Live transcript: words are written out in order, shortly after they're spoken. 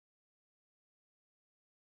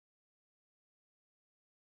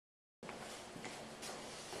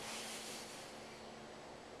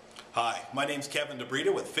Hi, my name's Kevin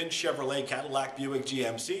Dibrita with Finch Chevrolet, Cadillac, Buick,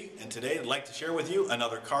 GMC, and today I'd like to share with you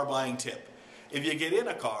another car buying tip. If you get in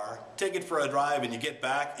a car, take it for a drive, and you get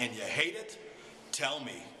back and you hate it, tell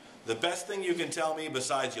me. The best thing you can tell me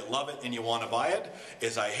besides you love it and you want to buy it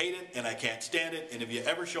is I hate it and I can't stand it, and if you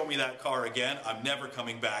ever show me that car again, I'm never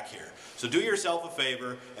coming back here. So do yourself a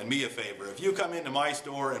favor and me a favor. If you come into my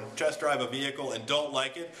store and test drive a vehicle and don't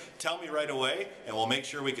like it, tell me right away and we'll make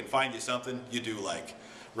sure we can find you something you do like.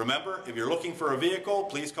 Remember, if you're looking for a vehicle,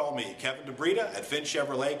 please call me, Kevin Dibrita at Finch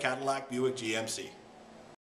Chevrolet, Cadillac, Buick, GMC.